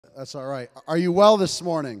That's all right. Are you well this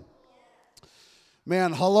morning?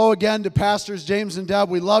 Man, hello again to Pastors James and Deb.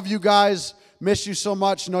 We love you guys. Miss you so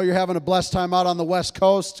much. Know you're having a blessed time out on the West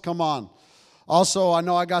Coast. Come on. Also, I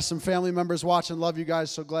know I got some family members watching. Love you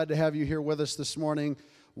guys. So glad to have you here with us this morning,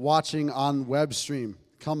 watching on web stream.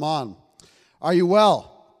 Come on. Are you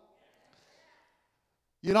well?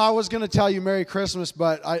 You know, I was going to tell you Merry Christmas,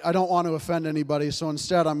 but I don't want to offend anybody. So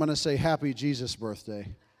instead, I'm going to say Happy Jesus birthday.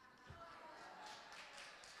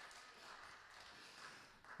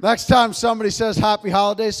 Next time somebody says Happy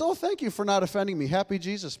Holidays, oh, thank you for not offending me. Happy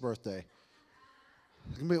Jesus birthday.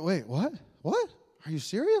 Wait, what? What? Are you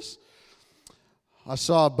serious? I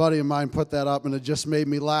saw a buddy of mine put that up, and it just made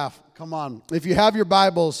me laugh. Come on. If you have your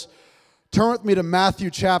Bibles, turn with me to Matthew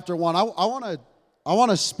chapter 1. I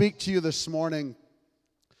want to speak to you this morning.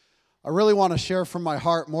 I really want to share from my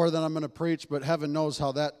heart more than I'm going to preach, but heaven knows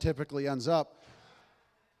how that typically ends up.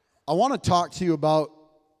 I want to talk to you about,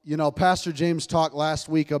 Pastor James talked last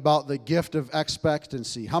week about the gift of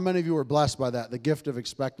expectancy. How many of you were blessed by that, the gift of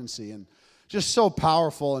expectancy? And just so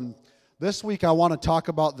powerful. And this week I want to talk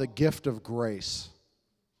about the gift of grace.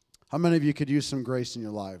 How many of you could use some grace in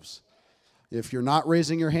your lives? If you're not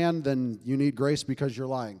raising your hand, then you need grace because you're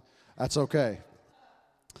lying. That's okay.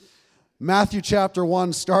 Matthew chapter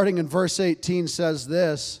 1, starting in verse 18, says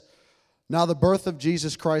this. Now the birth of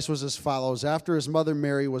Jesus Christ was as follows. After his mother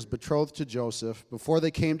Mary was betrothed to Joseph, before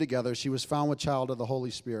they came together, she was found with child of the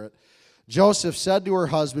Holy Spirit. Joseph said to her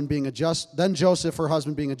husband, Joseph, her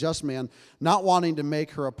husband, being a just man, not wanting to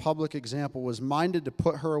make her a public example, was minded to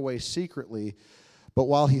put her away secretly. But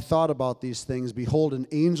while he thought about these things, behold, an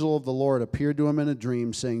angel of the Lord appeared to him in a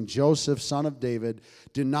dream, saying, Joseph, son of David,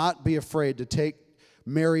 do not be afraid to take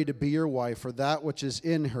Mary to be your wife, for that which is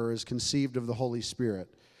in her is conceived of the Holy Spirit.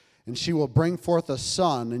 And she will bring forth a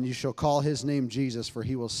son, and you shall call his name Jesus, for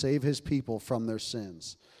he will save his people from their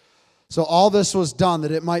sins. So all this was done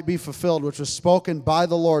that it might be fulfilled, which was spoken by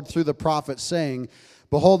the Lord through the prophet, saying,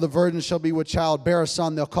 Behold, the virgin shall be with child, bear a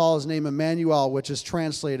son, they'll call his name Emmanuel, which is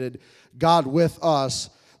translated, God with us.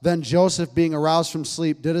 Then Joseph, being aroused from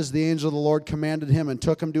sleep, did as the angel of the Lord commanded him, and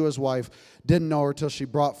took him to his wife. Didn't know her till she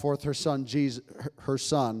brought forth her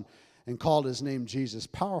son, and called his name Jesus.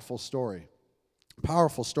 Powerful story.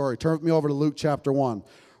 Powerful story. Turn with me over to Luke chapter 1.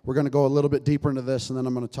 We're going to go a little bit deeper into this, and then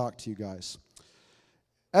I'm going to talk to you guys.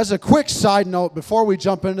 As a quick side note, before we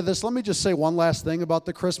jump into this, let me just say one last thing about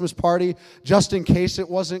the Christmas party, just in case it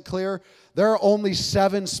wasn't clear. There are only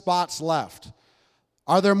 7 spots left.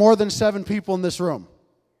 Are there more than 7 people in this room?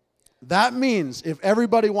 That means if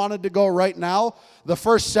everybody wanted to go right now, the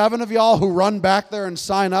first 7 of y'all who run back there and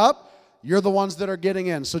sign up, you're the ones that are getting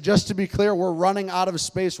in. So just to be clear, we're running out of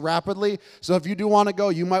space rapidly. So if you do want to go,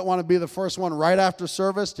 you might want to be the first one right after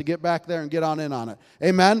service to get back there and get on in on it.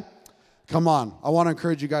 Amen? Come on. I want to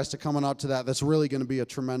encourage you guys to come on out to that. That's really going to be a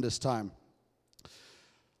tremendous time.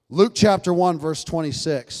 Luke chapter 1, verse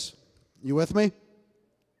 26. You with me?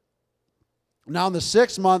 Now in the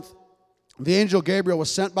 6th month, the angel Gabriel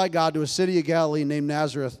was sent by God to a city of Galilee named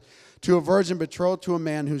Nazareth, to a virgin betrothed to a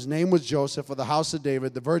man whose name was Joseph of the house of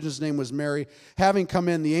David. The virgin's name was Mary. Having come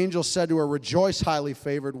in, the angel said to her, Rejoice, highly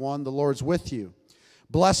favored one, the Lord's with you.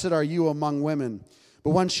 Blessed are you among women.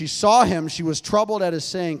 But when she saw him, she was troubled at his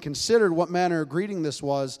saying, considered what manner of greeting this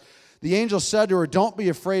was. The angel said to her, Don't be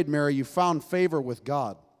afraid, Mary, you found favor with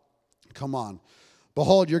God. Come on.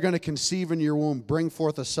 Behold, you're going to conceive in your womb, bring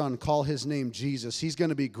forth a son, call his name Jesus. He's going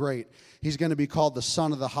to be great. He's going to be called the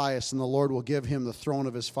Son of the Highest, and the Lord will give him the throne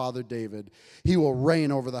of his father David. He will reign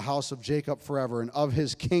over the house of Jacob forever, and of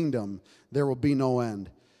his kingdom there will be no end.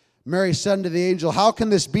 Mary said unto the angel, How can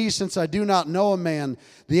this be, since I do not know a man?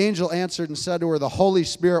 The angel answered and said to her, The Holy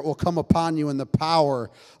Spirit will come upon you, and the power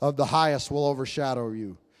of the Highest will overshadow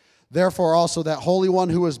you. Therefore also that Holy One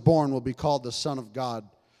who is born will be called the Son of God.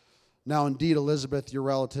 Now indeed Elizabeth, your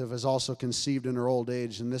relative, has also conceived in her old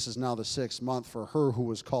age, and this is now the 6th month for her who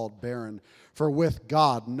was called barren. For with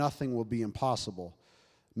God nothing will be impossible.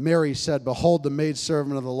 Mary said, Behold the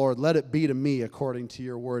maidservant of the Lord, let it be to me according to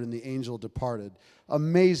your word. And the angel departed.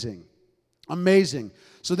 Amazing. Amazing.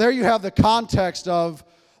 So there you have the context of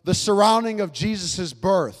the surrounding of Jesus'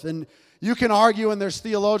 birth. And you can argue, and there's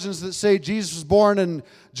theologians that say Jesus was born in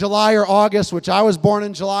July or August, which I was born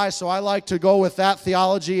in July, so I like to go with that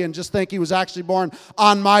theology and just think he was actually born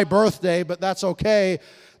on my birthday, but that's okay.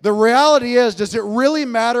 The reality is, does it really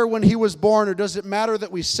matter when he was born, or does it matter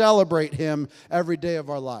that we celebrate him every day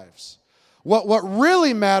of our lives? What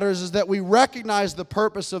really matters is that we recognize the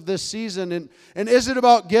purpose of this season. And is it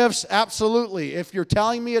about gifts? Absolutely. If you're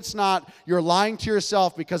telling me it's not, you're lying to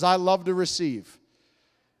yourself, because I love to receive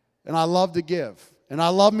and I love to give. And I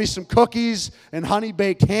love me some cookies and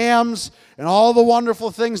honey-baked hams and all the wonderful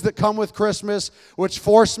things that come with Christmas, which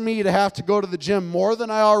force me to have to go to the gym more than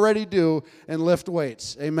I already do and lift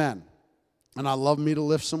weights. Amen. And I love me to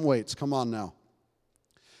lift some weights. Come on now.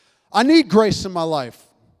 I need grace in my life.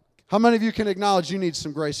 How many of you can acknowledge you need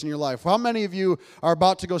some grace in your life? How many of you are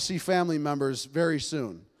about to go see family members very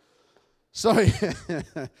soon? So,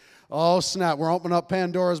 oh snap, we're opening up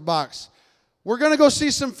Pandora's box. We're going to go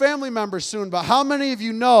see some family members soon, but how many of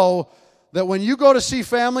you know that when you go to see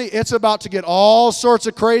family, it's about to get all sorts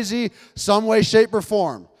of crazy, some way, shape, or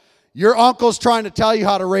form? Your uncle's trying to tell you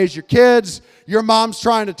how to raise your kids. Your mom's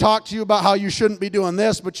trying to talk to you about how you shouldn't be doing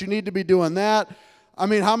this, but you need to be doing that. I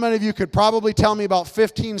mean, how many of you could probably tell me about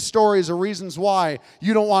 15 stories of reasons why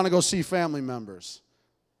you don't want to go see family members?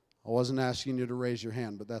 I wasn't asking you to raise your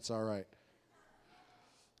hand, but that's all right.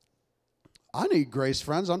 I need grace,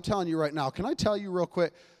 friends. I'm telling you right now. Can I tell you real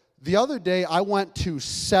quick? The other day, I went to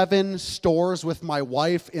 7 stores with my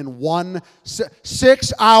wife in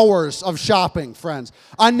 6 hours of shopping, friends.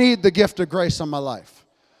 I need the gift of grace on my life.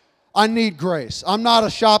 I need grace. I'm not a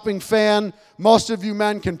shopping fan. Most of you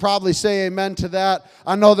men can probably say amen to that.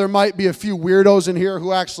 I know there might be a few weirdos in here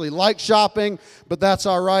who actually like shopping, but that's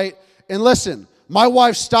all right. And listen, my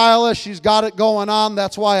wife's stylish. She's got it going on.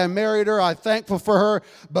 That's why I married her. I'm thankful for her.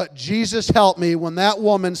 But Jesus help me when that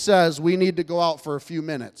woman says we need to go out for a few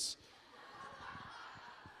minutes.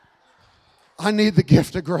 I need the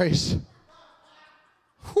gift of grace.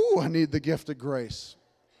 Whew, I need the gift of grace.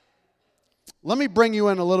 Let me bring you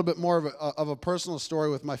in a little bit more of a personal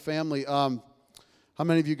story with my family. How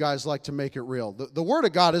many of you guys like to make it real? The Word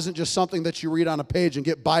of God isn't just something that you read on a page and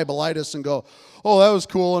get Bible-itis and go, oh, that was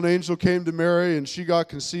cool. An angel came to Mary and she got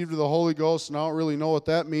conceived of the Holy Ghost, and I don't really know what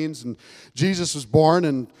that means. And Jesus was born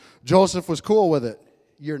and Joseph was cool with it.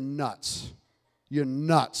 You're nuts. You're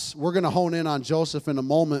nuts. We're going to hone in on Joseph in a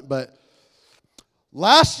moment, but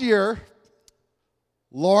last year,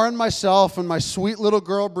 Lauren, myself, and my sweet little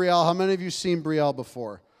girl, Brielle. How many of you seen Brielle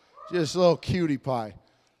before? Just a little cutie pie.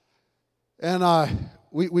 And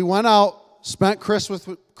we went out, spent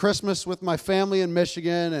Christmas with my family in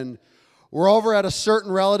Michigan, and we're over at a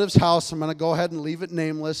certain relative's house. I'm going to go ahead and leave it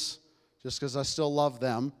nameless, just because I still love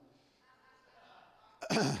them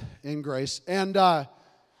in grace. And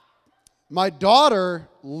my daughter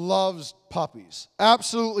loves puppies,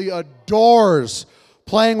 absolutely adores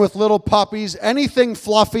playing with little puppies, anything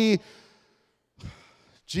fluffy.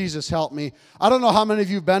 Jesus help me. I don't know how many of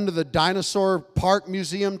you have been to the dinosaur park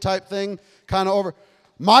museum type thing, kind of over.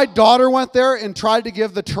 My daughter went there and tried to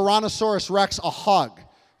give the Tyrannosaurus Rex a hug,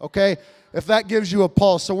 okay, if that gives you a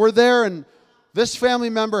pulse. So we're there, and this family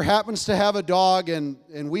member happens to have a dog, and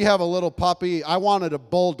we have a little puppy. I wanted a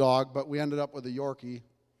bulldog, but we ended up with a Yorkie.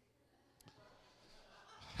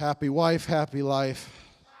 Happy wife, happy life.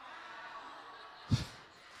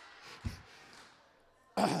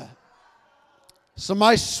 So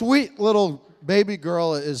my sweet little baby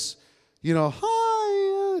girl is,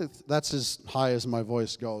 hi. That's as high as my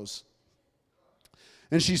voice goes.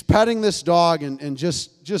 And she's petting this dog and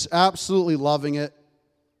just absolutely loving it.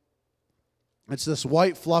 It's this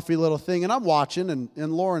white, fluffy little thing. And I'm watching,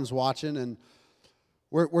 and Lauren's watching, and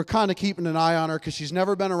we're kind of keeping an eye on her because she's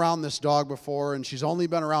never been around this dog before, and she's only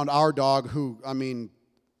been around our dog who,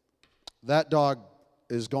 that dog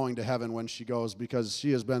is going to heaven when she goes because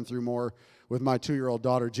she has been through more with my 2-year-old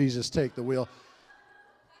daughter. Jesus, take the wheel.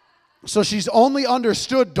 So she's only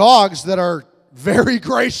understood dogs that are very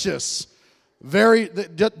gracious,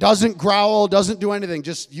 that doesn't growl, doesn't do anything,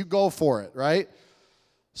 just you go for it, right?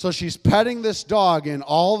 So she's petting this dog, and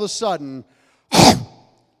all of a sudden,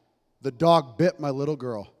 the dog bit my little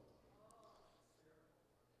girl.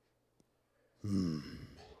 I'm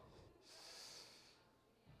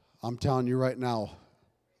telling you right now,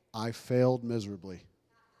 I failed miserably.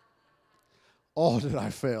 Oh, did I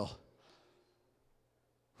fail?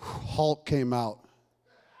 Hulk came out.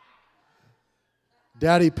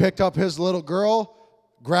 Daddy picked up his little girl,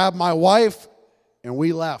 grabbed my wife, and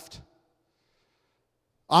we left.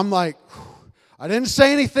 I'm like, I didn't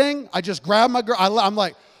say anything. I just grabbed my girl. I'm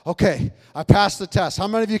like, okay, I passed the test. How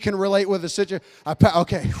many of you can relate with the situation?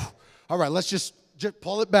 Okay, all right, let's just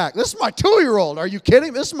pull it back. This is my 2-year-old. Are you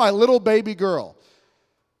kidding? This is my little baby girl.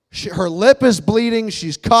 Her lip is bleeding.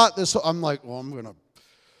 She's cut. I'm like, well,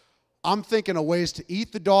 I'm thinking of ways to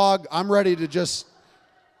eat the dog. I'm ready to just.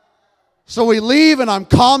 So we leave, and I'm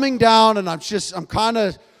calming down, and I'm kind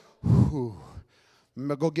of, I'm going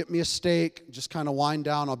to go get me a steak, just kind of wind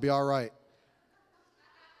down. I'll be all right.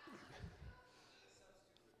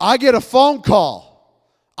 I get a phone call.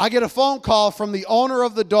 from the owner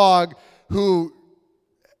of the dog who,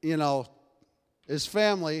 is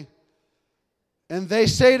family, and they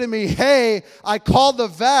say to me, hey, I called the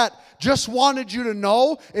vet, just wanted you to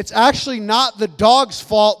know it's actually not the dog's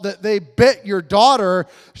fault that they bit your daughter.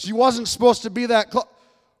 She wasn't supposed to be that close.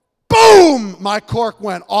 Boom! My cork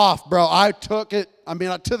went off, bro. I took it, I'm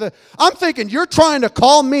thinking, you're trying to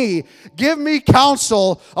call me, give me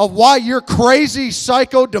counsel of why your crazy,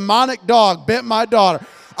 psycho, demonic dog bit my daughter.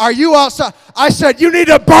 Are you outside? I said, you need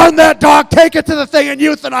to burn that dog, take it to the thing and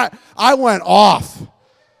euthanize. I went off.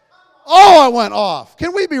 Oh, I went off.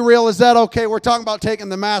 Can we be real? Is that okay? We're talking about taking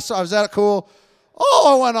the mask off. Is that cool?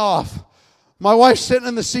 Oh, I went off. My wife's sitting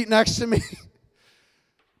in the seat next to me.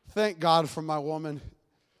 Thank God for my woman.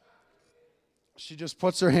 She just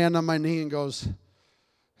puts her hand on my knee and goes,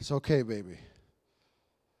 it's okay, baby.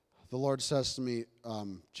 The Lord says to me,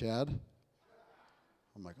 Chad?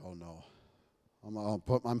 I'm like, oh, no.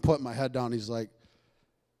 I'm putting my head down. He's like,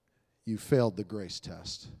 you failed the grace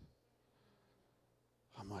test.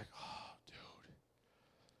 I'm like, oh, dude.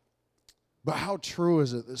 But how true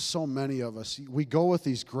is it that so many of us, we go with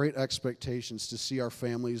these great expectations to see our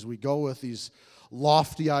families. We go with these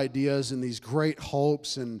lofty ideas and these great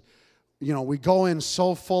hopes, and we go in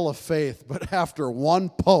so full of faith, but after one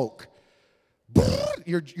poke,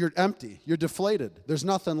 you're empty. You're deflated. There's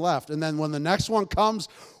nothing left. And then when the next one comes,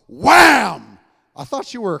 wham! I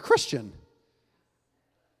thought you were a Christian.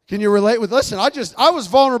 Can you relate with, listen, I was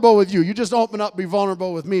vulnerable with you. You just open up, be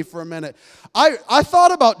vulnerable with me for a minute. I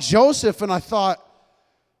thought about Joseph, and I thought,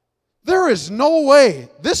 there is no way.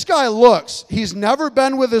 This guy he's never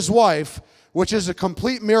been with his wife, which is a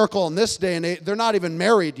complete miracle in this day and age. They're not even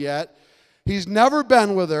married yet. He's never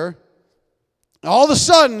been with her. All of a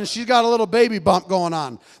sudden, she's got a little baby bump going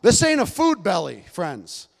on. This ain't a food belly,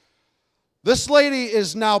 friends. This lady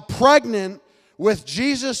is now pregnant with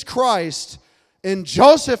Jesus Christ, and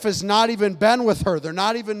Joseph has not even been with her. They're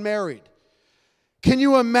not even married. Can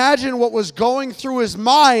you imagine what was going through his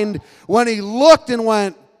mind when he looked and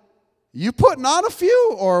went, you putting on a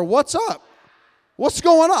few, or what's up? What's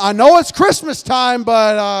going on? I know it's Christmas time,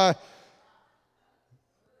 but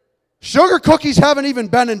sugar cookies haven't even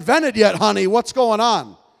been invented yet, honey. What's going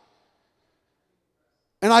on?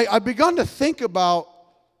 And I begun to think about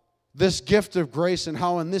this gift of grace and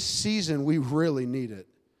how in this season we really need it.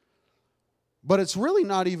 But it's really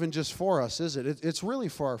not even just for us, is it? It's really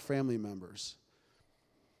for our family members.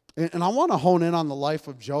 And I want to hone in on the life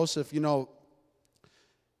of Joseph.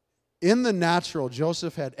 In the natural,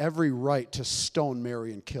 Joseph had every right to stone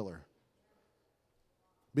Mary and kill her.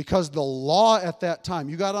 Because the law at that time,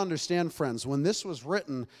 you got to understand, friends, when this was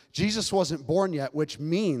written, Jesus wasn't born yet, which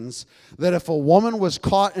means that if a woman was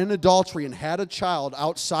caught in adultery and had a child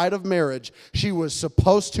outside of marriage, she was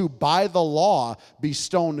supposed to, by the law, be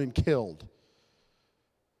stoned and killed.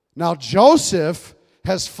 Now, Joseph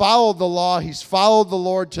has followed the law. He's followed the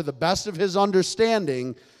Lord to the best of his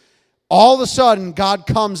understanding. All of a sudden, God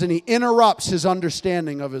comes and he interrupts his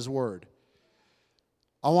understanding of his word.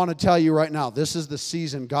 I want to tell you right now, this is the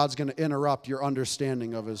season God's going to interrupt your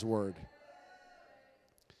understanding of his word.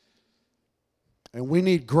 And we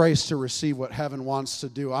need grace to receive what heaven wants to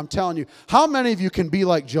do. I'm telling you, how many of you can be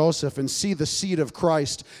like Joseph and see the seed of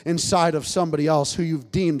Christ inside of somebody else who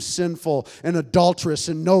you've deemed sinful and adulterous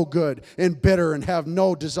and no good and bitter and have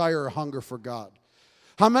no desire or hunger for God?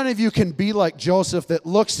 How many of you can be like Joseph that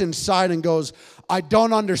looks inside and goes, I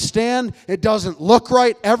don't understand, it doesn't look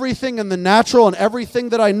right, everything in the natural and everything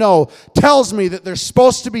that I know tells me that there's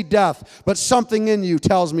supposed to be death, but something in you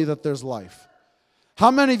tells me that there's life?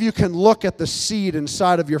 How many of you can look at the seed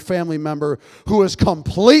inside of your family member who is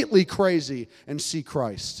completely crazy and see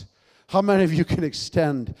Christ? How many of you can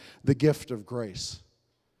extend the gift of grace?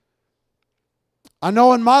 I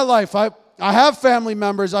know in my life, I have family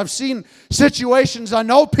members. I've seen situations. I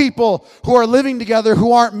know people who are living together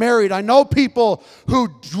who aren't married. I know people who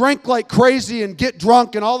drink like crazy and get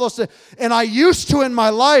drunk and all those things. And I used to, in my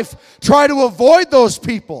life, try to avoid those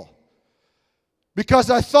people because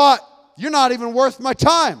I thought, you're not even worth my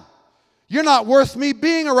time. You're not worth me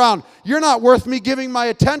being around. You're not worth me giving my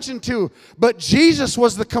attention to. But Jesus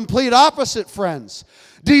was the complete opposite, friends.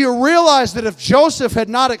 Do you realize that if Joseph had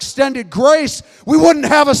not extended grace, we wouldn't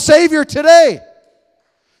have a Savior today?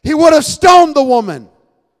 He would have stoned the woman.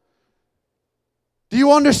 Do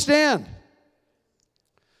you understand?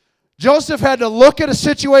 Joseph had to look at a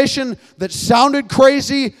situation that sounded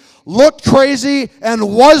crazy, looked crazy,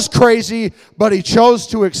 and was crazy, but he chose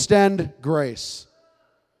to extend grace.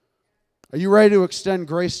 Are you ready to extend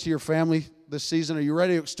grace to your family this season? Are you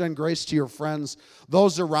ready to extend grace to your friends,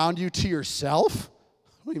 those around you, to yourself?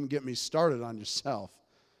 Don't even get me started on yourself.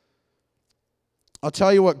 I'll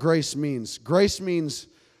tell you what grace means. Grace means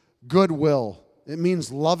goodwill It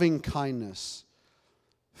means loving kindness,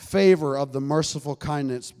 favor of the merciful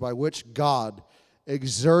kindness by which God,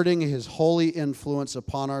 exerting his holy influence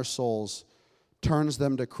upon our souls, turns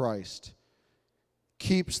them to Christ,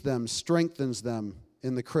 keeps them, strengthens them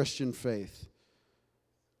in the Christian faith,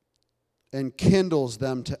 and kindles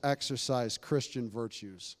them to exercise Christian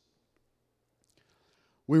virtues.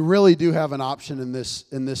 We really do have an option in this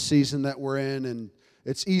season that we're in, and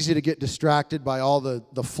it's easy to get distracted by all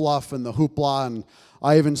the fluff and the hoopla. And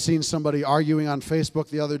I even seen somebody arguing on Facebook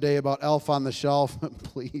the other day about Elf on the Shelf.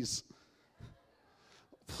 Please,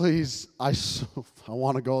 I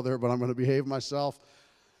want to go there, but I'm going to behave myself.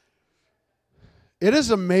 It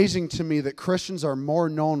is amazing to me that Christians are more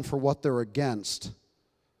known for what they're against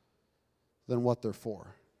than what they're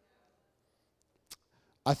for.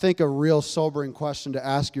 I think a real sobering question to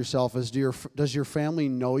ask yourself is, does your family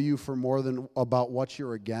know you for more than about what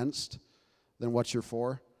you're against than what you're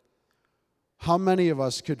for? How many of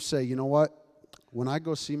us could say, you know what, when I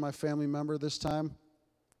go see my family member this time,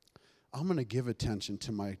 I'm going to give attention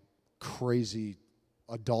to my crazy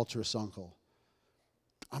adulterous uncle.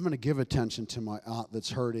 I'm going to give attention to my aunt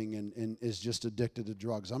that's hurting and is just addicted to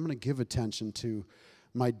drugs. I'm going to give attention to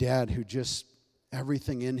my dad who just,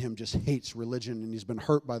 everything in him just hates religion and he's been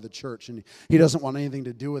hurt by the church and he doesn't want anything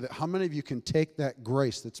to do with it. How many of you can take that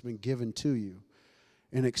grace that's been given to you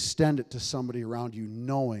and extend it to somebody around you,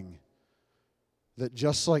 knowing that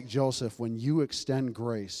just like Joseph, when you extend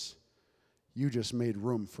grace, you just made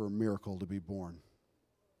room for a miracle to be born?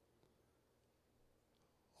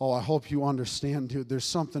 Oh, I hope you understand, dude. There's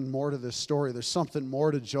something more to this story. There's something more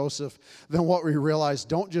to Joseph than what we realize.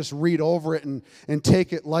 Don't just read over it and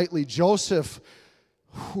take it lightly. Joseph,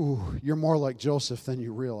 you're more like Joseph than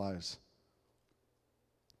you realize.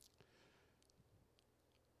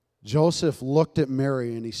 Joseph looked at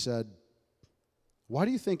Mary and he said, why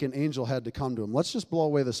do you think an angel had to come to him? Let's just blow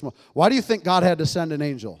away the smoke. Why do you think God had to send an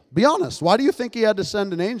angel? Be honest. Why do you think he had to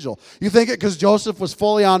send an angel? You think it because Joseph was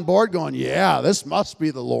fully on board going, yeah, this must be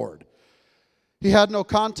the Lord. He had no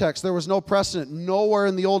context. There was no precedent. Nowhere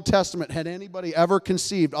in the Old Testament had anybody ever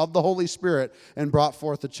conceived of the Holy Spirit and brought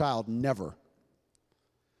forth a child. Never.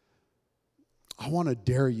 I want to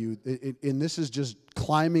dare you, and this is just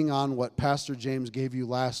climbing on what Pastor James gave you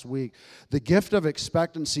last week. The gift of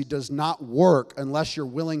expectancy does not work unless you're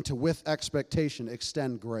willing to, with expectation,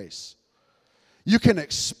 extend grace. You can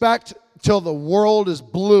expect till the world is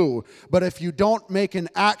blue, but if you don't make an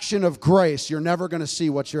action of grace, you're never going to see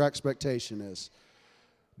what your expectation is.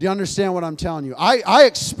 Do you understand what I'm telling you? I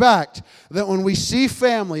expect that when we see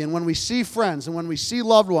family and when we see friends and when we see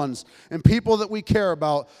loved ones and people that we care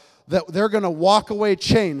about, that they're going to walk away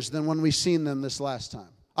changed than when we seen them this last time.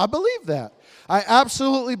 I believe that. I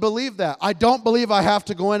absolutely believe that. I don't believe I have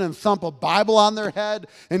to go in and thump a Bible on their head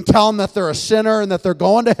and tell them that they're a sinner and that they're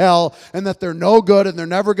going to hell and that they're no good and they're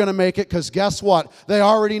never going to make it, because guess what? They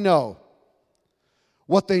already know.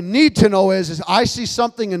 What they need to know is I see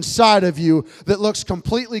something inside of you that looks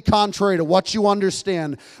completely contrary to what you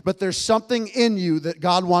understand, but there's something in you that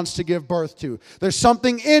God wants to give birth to. There's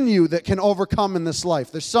something in you that can overcome in this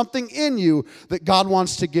life. There's something in you that God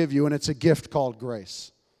wants to give you, and it's a gift called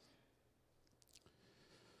grace.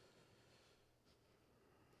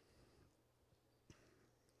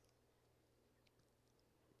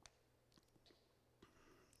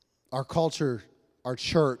 Our culture, our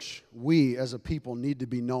church, we as a people need to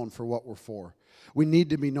be known for what we're for. We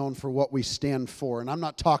need to be known for what we stand for. And I'm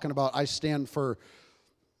not talking about I stand for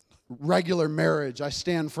regular marriage, I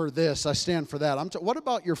stand for this, I stand for that. What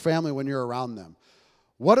about your family when you're around them?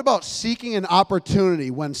 What about seeking an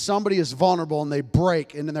opportunity when somebody is vulnerable and they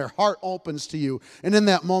break and then their heart opens to you, and in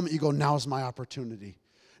that moment you go, now's my opportunity.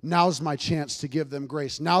 Now's my chance to give them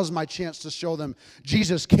grace. Now's my chance to show them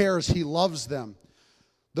Jesus cares, He loves them.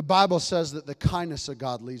 The Bible says that the kindness of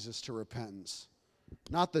God leads us to repentance,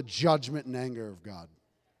 not the judgment and anger of God.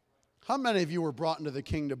 How many of you were brought into the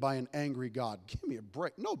kingdom by an angry God? Give me a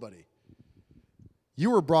break. Nobody.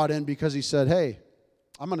 You were brought in because He said, hey,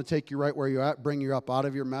 I'm going to take you right where you're at, bring you up out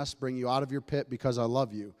of your mess, bring you out of your pit because I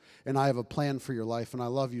love you, and I have a plan for your life, and I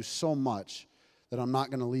love you so much that I'm not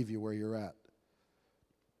going to leave you where you're at.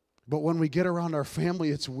 But when we get around our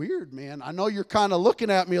family, it's weird, man. I know you're kind of looking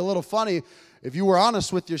at me a little funny. If you were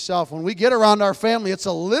honest with yourself, when we get around our family, it's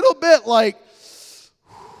a little bit like,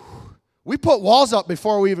 We put walls up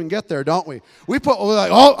before we even get there, don't we? We're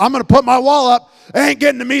like, oh, I'm going to put my wall up. They ain't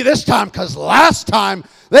getting to me this time because last time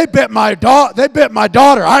they bit my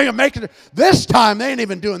daughter. I ain't making it. This time they ain't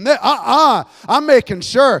even doing this. I'm making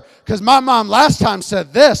sure because my mom last time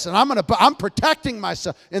said this, and I'm protecting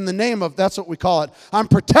myself in the name of, that's what we call it. I'm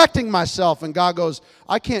protecting myself, and God goes,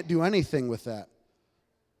 I can't do anything with that.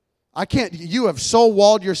 I can't. You have so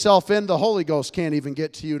walled yourself in, the Holy Ghost can't even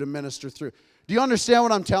get to you to minister through. Do you understand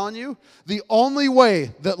what I'm telling you? The only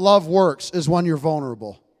way that love works is when you're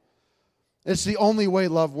vulnerable. It's the only way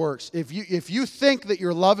love works. If you think that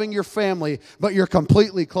you're loving your family, but you're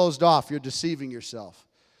completely closed off, you're deceiving yourself.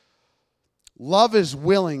 Love is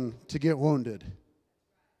willing to get wounded.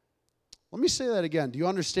 Let me say that again. Do you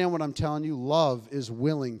understand what I'm telling you? Love is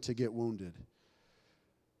willing to get wounded.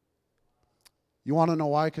 You want to know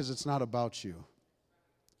why? Because it's not about you.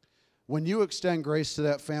 When you extend grace to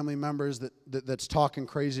that family members that's talking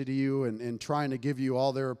crazy to you and trying to give you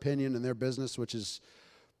all their opinion and their business, which is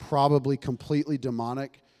probably completely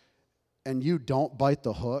demonic, and you don't bite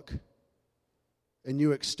the hook, and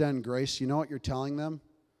you extend grace, you know what you're telling them?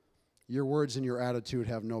 Your words and your attitude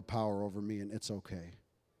have no power over me, and it's okay.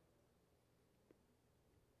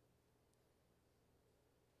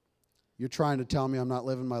 You're trying to tell me I'm not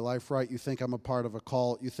living my life right. You think I'm a part of a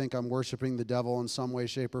cult. You think I'm worshiping the devil in some way,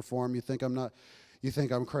 shape, or form. You think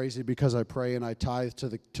I'm crazy because I pray and I tithe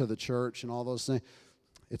to the church and all those things.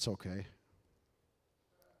 It's okay.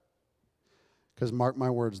 Because mark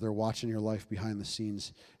my words, they're watching your life behind the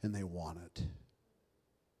scenes and they want it.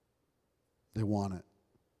 They want it.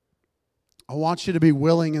 I want you to be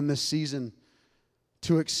willing in this season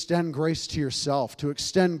to extend grace to yourself, to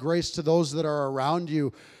extend grace to those that are around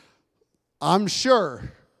you. I'm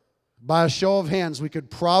sure, by a show of hands, we could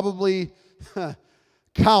probably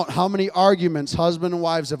count how many arguments husband and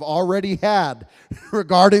wives have already had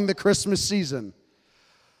regarding the Christmas season.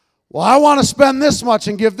 Well, I want to spend this much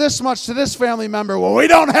and give this much to this family member. Well, we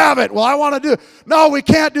don't have it. Well, I want to do it. No, we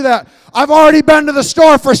can't do that. I've already been to the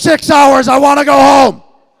store for 6 hours. I want to go home.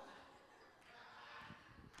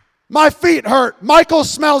 My feet hurt. Michael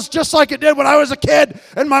smells just like it did when I was a kid,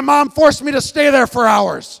 and my mom forced me to stay there for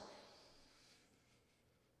hours.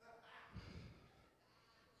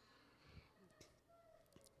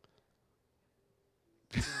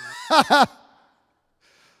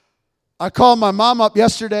 I called my mom up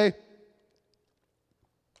yesterday.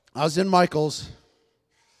 I was in Michael's.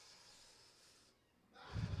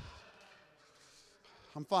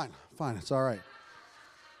 I'm fine. It's all right.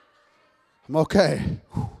 I'm okay.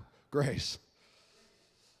 Whew. Grace.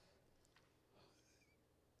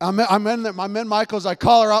 I'm in Michael's. I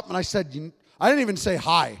call her up and I said, I didn't even say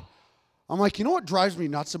hi. I'm like, you know what drives me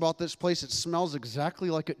nuts about this place? It smells exactly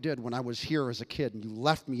like it did when I was here as a kid, and you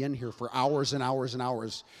left me in here for hours and hours and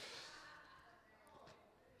hours.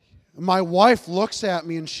 My wife looks at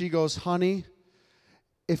me and she goes, honey,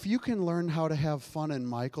 if you can learn how to have fun in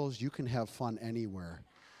Michael's, you can have fun anywhere.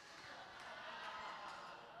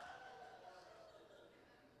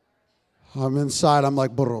 I'm inside. I'm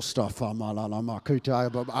like, I'm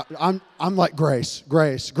like, grace.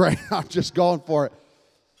 I'm just going for it.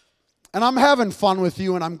 And I'm having fun with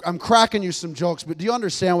you, and I'm cracking you some jokes, but do you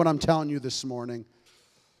understand what I'm telling you this morning?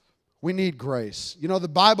 We need grace. You know, the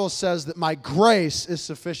Bible says that my grace is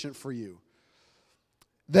sufficient for you.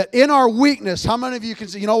 That in our weakness, how many of you can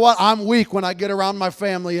say, you know what, I'm weak when I get around my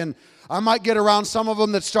family, and I might get around some of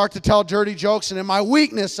them that start to tell dirty jokes, and in my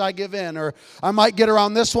weakness I give in. Or I might get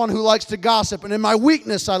around this one who likes to gossip, and in my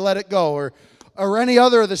weakness I let it go. Or any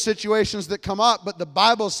other of the situations that come up, but the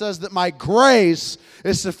Bible says that my grace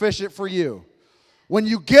is sufficient for you. When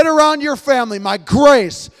you get around your family, my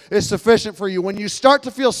grace is sufficient for you. When you start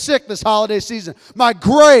to feel sick this holiday season, my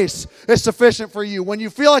grace is sufficient for you. When you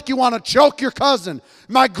feel like you want to choke your cousin,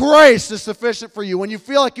 my grace is sufficient for you. When you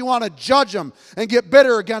feel like you want to judge them and get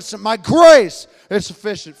bitter against them, my grace is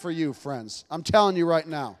sufficient for you, friends. I'm telling you right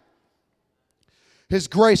now. His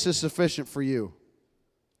grace is sufficient for you.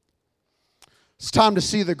 It's time to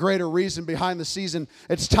see the greater reason behind the season.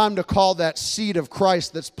 It's time to call that seed of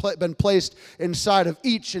Christ that's been placed inside of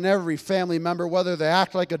each and every family member, whether they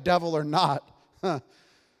act like a devil or not.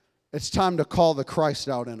 It's time to call the Christ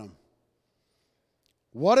out in them.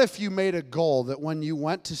 What if you made a goal that when you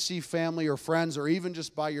went to see family or friends or even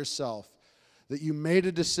just by yourself, that you made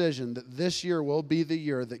a decision that this year will be the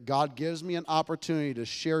year that God gives me an opportunity to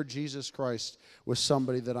share Jesus Christ with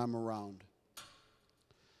somebody that I'm around?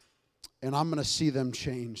 And I'm going to see them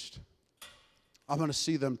changed. I'm going to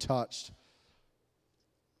see them touched.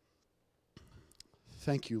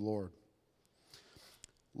 Thank you, Lord.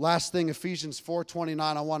 Last thing, Ephesians 4:29.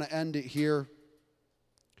 I want to end it here.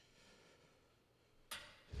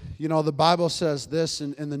 You know, the Bible says this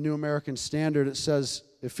in the New American Standard. It says,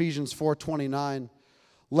 Ephesians 4:29,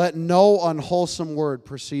 let no unwholesome word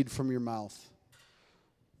proceed from your mouth,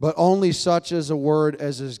 but only such as a word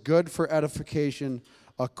as is good for edification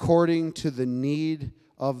according to the need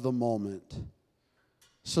of the moment,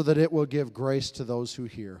 so that it will give grace to those who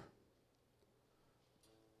hear.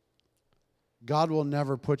 God will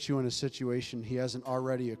never put you in a situation He hasn't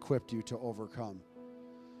already equipped you to overcome.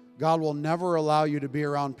 God will never allow you to be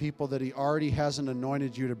around people that He already hasn't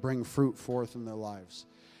anointed you to bring fruit forth in their lives.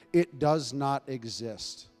 It does not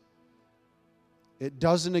exist. It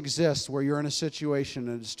doesn't exist where you're in a situation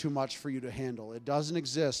and it's too much for you to handle. It doesn't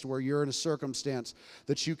exist where you're in a circumstance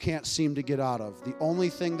that you can't seem to get out of. The only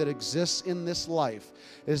thing that exists in this life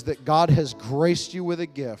is that God has graced you with a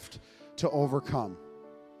gift to overcome.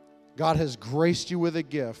 God has graced you with a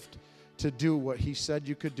gift to do what He said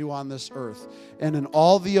you could do on this earth. And in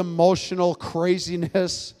all the emotional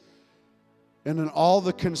craziness and in all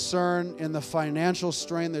the concern and the financial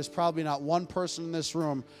strain, there's probably not one person in this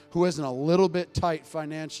room who isn't a little bit tight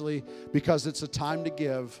financially because it's a time to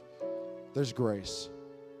give. There's grace.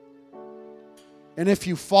 And if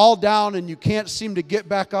you fall down and you can't seem to get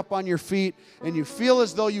back up on your feet and you feel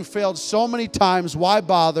as though you failed so many times, why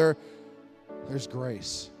bother? There's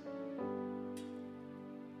grace.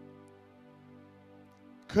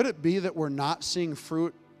 Could it be that we're not seeing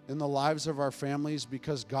fruit in the lives of our families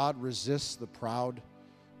because God resists the proud,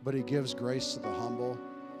 but He gives grace to the humble?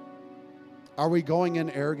 Are we going in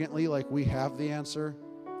arrogantly like we have the answer?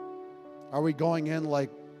 Are we going in like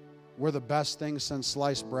we're the best thing since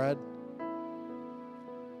sliced bread?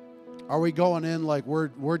 Are we going in like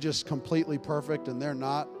we're just completely perfect and they're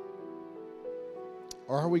not?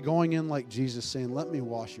 Or are we going in like Jesus saying, let me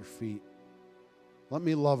wash your feet? Let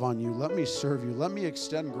me love on you. Let me serve you. Let me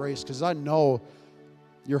extend grace because I know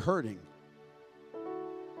you're hurting.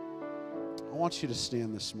 I want you to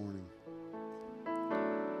stand this morning.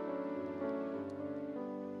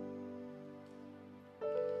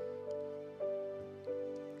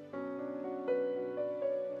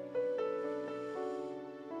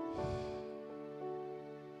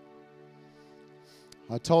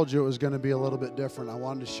 I told you it was going to be a little bit different. I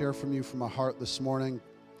wanted to share from you from my heart this morning.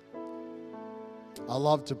 I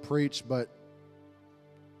love to preach, but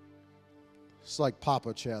it's like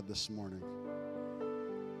Papa Chad this morning.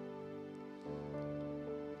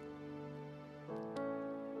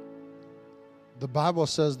 The Bible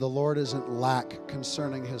says the Lord isn't lack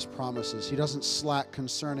concerning His promises. He doesn't slack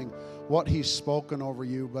concerning what He's spoken over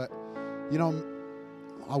you. But, you know,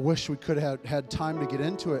 I wish we could have had time to get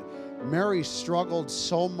into it. Mary struggled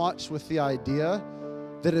so much with the idea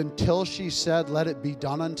that until she said, let it be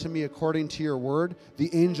done unto me according to your word, the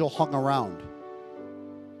angel hung around.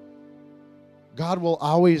 God will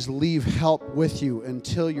always leave help with you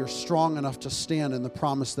until you're strong enough to stand in the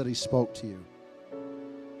promise that He spoke to you.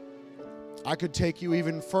 I could take you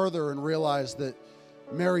even further and realize that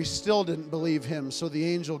Mary still didn't believe Him, so the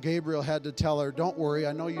angel Gabriel had to tell her, don't worry,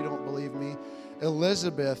 I know you don't believe me.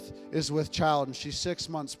 Elizabeth is with child and she's 6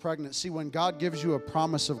 months pregnant. See, when God gives you a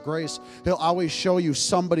promise of grace, He'll always show you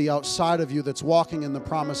somebody outside of you that's walking in the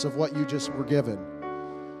promise of what you just were given.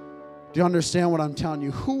 Do you understand what I'm telling you?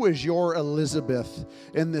 Who is your Elizabeth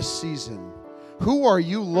in this season? Who are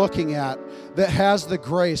you looking at that has the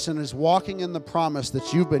grace and is walking in the promise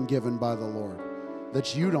that you've been given by the Lord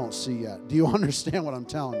that you don't see yet? Do you understand what I'm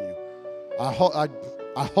telling you?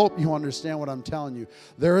 I hope you understand what I'm telling you.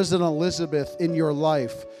 There is an Elizabeth in your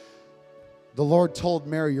life. The Lord told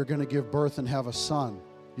Mary, you're going to give birth and have a son.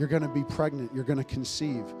 You're going to be pregnant. You're going to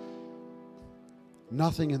conceive.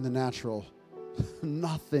 Nothing in the natural,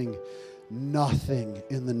 nothing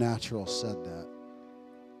in the natural said that.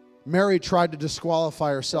 Mary tried to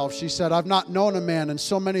disqualify herself. She said, I've not known a man, and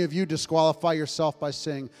so many of you disqualify yourself by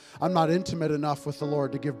saying, I'm not intimate enough with the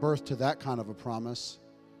Lord to give birth to that kind of a promise.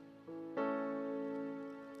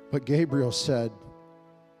 But Gabriel said,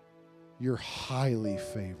 you're highly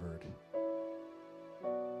favored.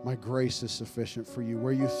 My grace is sufficient for you.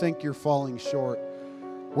 Where you think you're falling short,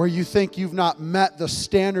 where you think you've not met the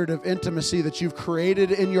standard of intimacy that you've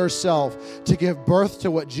created in yourself to give birth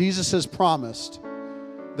to what Jesus has promised,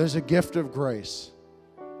 there's a gift of grace.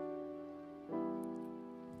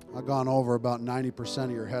 I've gone over about 90%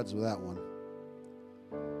 of your heads with that one.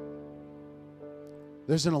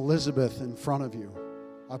 There's an Elizabeth in front of you.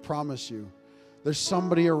 I promise you. There's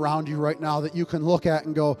somebody around you right now that you can look at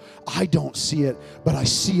and go, I don't see it, but I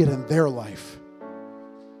see it in their life.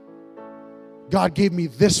 God gave me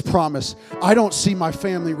this promise. I don't see my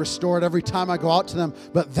family restored every time I go out to them,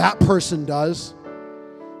 but that person does.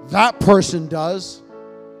 That person does.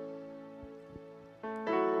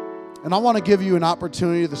 And I want to give you an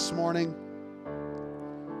opportunity this morning.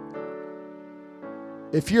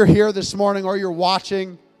 If you're here this morning or you're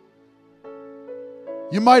watching,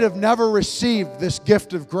 you might have never received this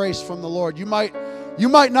gift of grace from the Lord. You might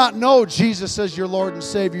not know Jesus as your Lord and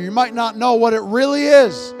Savior. You might not know what it really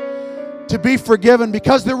is to be forgiven,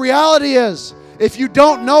 because the reality is, if you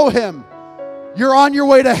don't know Him, you're on your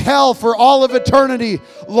way to hell for all of eternity,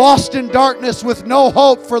 lost in darkness with no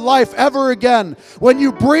hope for life ever again. When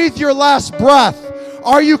you breathe your last breath,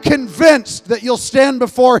 are you convinced that you'll stand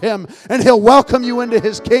before Him and He'll welcome you into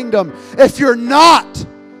His kingdom? If you're not,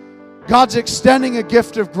 God's extending a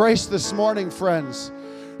gift of grace this morning, friends.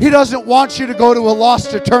 He doesn't want you to go to a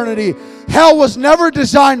lost eternity. Hell was never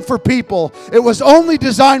designed for people. It was only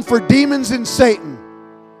designed for demons and Satan.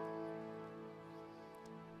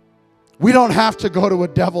 We don't have to go to a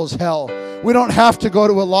devil's hell. We don't have to go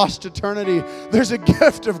to a lost eternity. There's a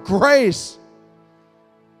gift of grace.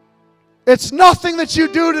 It's nothing that you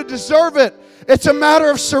do to deserve it. It's a matter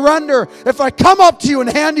of surrender. If I come up to you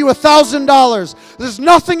and hand you $1,000, there's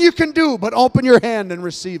nothing you can do but open your hand and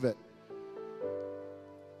receive it.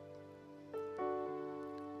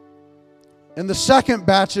 And the second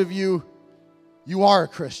batch of you, you are a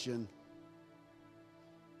Christian.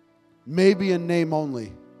 Maybe in name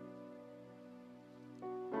only.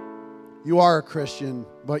 You are a Christian,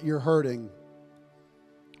 but you're hurting.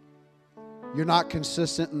 You're not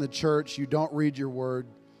consistent in the church. You don't read your word.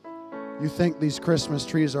 You think these Christmas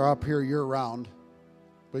trees are up here year-round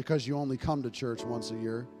because you only come to church once a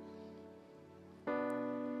year.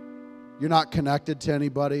 You're not connected to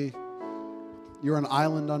anybody. You're an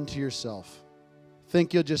island unto yourself.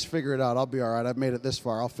 Think you'll just figure it out. I'll be all right. I've made it this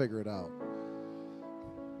far. I'll figure it out.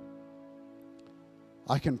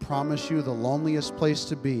 I can promise you the loneliest place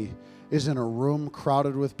to be is in a room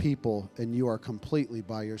crowded with people and you are completely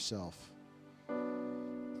by yourself.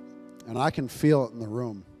 And I can feel it in the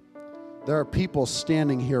room. There are people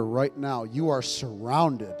standing here right now. You are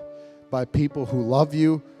surrounded by people who love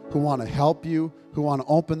you, who want to help you, who want to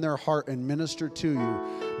open their heart and minister to you,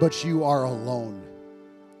 but you are alone.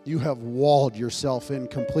 You have walled yourself in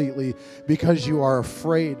completely because you are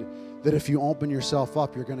afraid that if you open yourself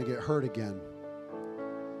up, you're going to get hurt again.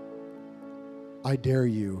 I dare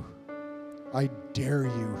you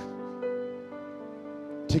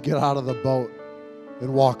to get out of the boat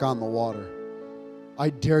and walk on the water. I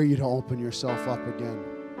dare you to open yourself up again.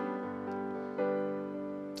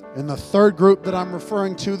 And the third group that I'm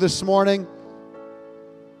referring to this morning,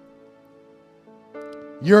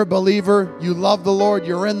 you're a believer, you love the Lord,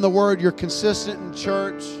 you're in the Word, you're consistent in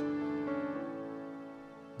church,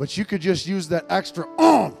 but you could just use that extra,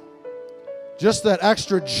 just that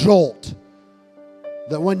extra jolt.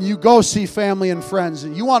 That when you go see family and friends,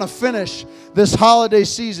 and you want to finish this holiday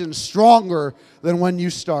season stronger than when you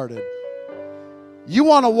started. You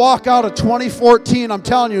want to walk out of 2014, I'm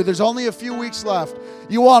telling you, there's only a few weeks left.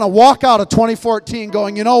 You want to walk out of 2014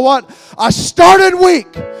 going, you know what? I started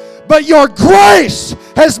weak, but your grace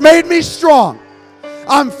has made me strong.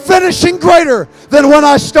 I'm finishing greater than when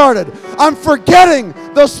I started. I'm forgetting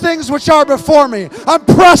those things which are before me. I'm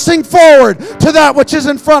pressing forward to that which is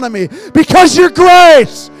in front of me because your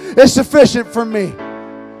grace is sufficient for me.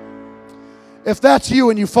 If that's you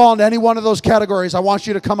and you fall into any one of those categories, I want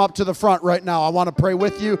you to come up to the front right now. I want to pray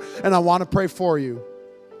with you and I want to pray for you.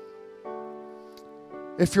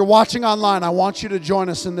 If you're watching online, I want you to join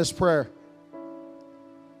us in this prayer.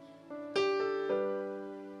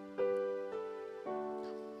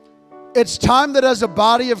 It's time that as a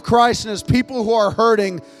body of Christ and as people who are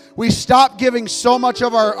hurting, we stop giving so much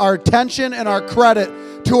of our attention and our credit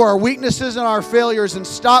to our weaknesses and our failures and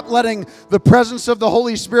stop letting the presence of the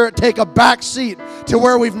Holy Spirit take a back seat to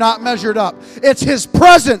where we've not measured up. It's His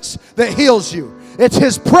presence that heals you. It's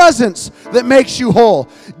His presence that makes you whole.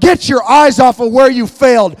 Get your eyes off of where you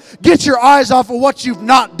failed. Get your eyes off of what you've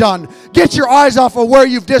not done. Get your eyes off of where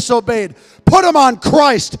you've disobeyed. Put them on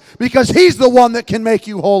Christ because He's the one that can make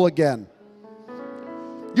you whole again.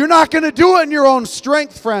 You're not going to do it in your own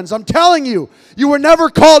strength, friends. I'm telling you, you were never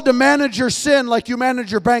called to manage your sin like you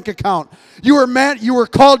manage your bank account. You were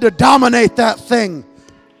called to dominate that thing.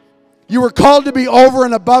 You were called to be over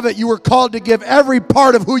and above it. You were called to give every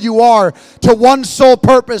part of who you are to one sole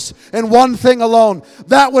purpose and one thing alone.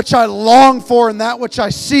 That which I long for and that which I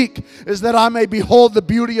seek is that I may behold the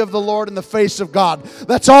beauty of the Lord in the face of God.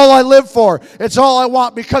 That's all I live for. It's all I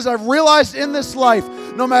want because I've realized in this life,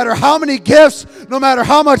 no matter how many gifts, no matter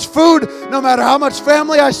how much food, no matter how much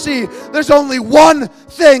family I see, there's only one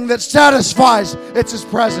thing that satisfies. It's His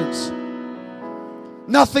presence.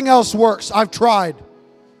 Nothing else works. I've tried.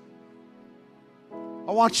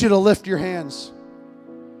 I want you to lift your hands.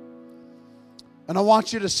 And I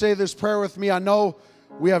want you to say this prayer with me. I know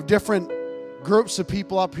we have different groups of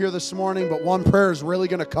people up here this morning, but one prayer is really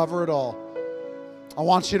going to cover it all. I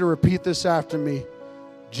want you to repeat this after me.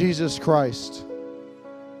 Jesus Christ,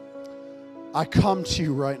 I come to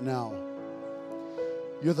you right now.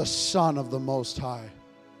 You're the Son of the Most High.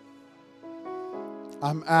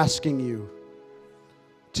 I'm asking you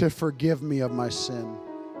to forgive me of my sin,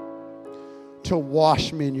 to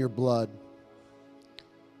wash me in your blood.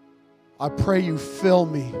 I pray you fill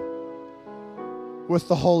me with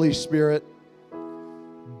the Holy Spirit.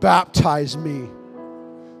 Baptize me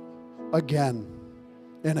again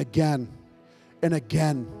and again and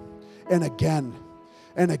again and again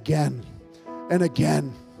and again and again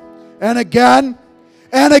and again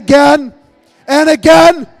and again and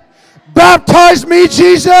again. Baptize me,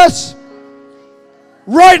 Jesus.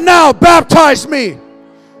 Right now, baptize me.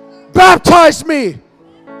 Baptize me.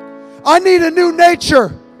 I need a new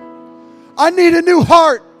nature. I need a new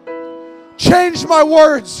heart. Change my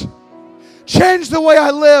words. Change the way I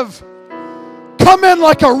live. Come in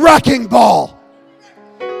like a wrecking ball.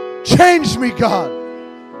 Change me, God.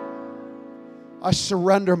 I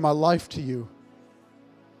surrender my life to you.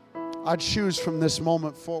 I choose from this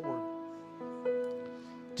moment forward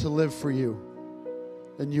to live for you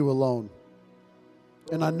and you alone.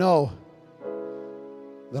 And I know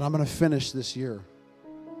that I'm going to finish this year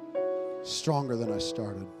stronger than I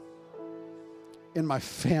started. And my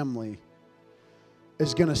family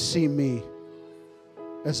is going to see me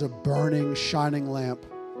as a burning, shining lamp.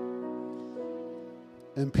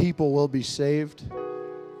 And people will be saved,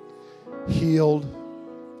 healed,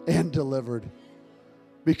 and delivered.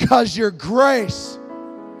 Because your grace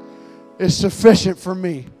is sufficient for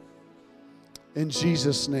me. In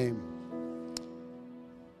Jesus' name.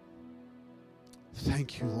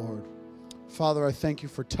 Thank you, Lord. Father, I thank you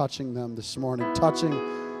for touching them this morning, touching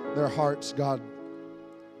their hearts, God.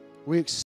 We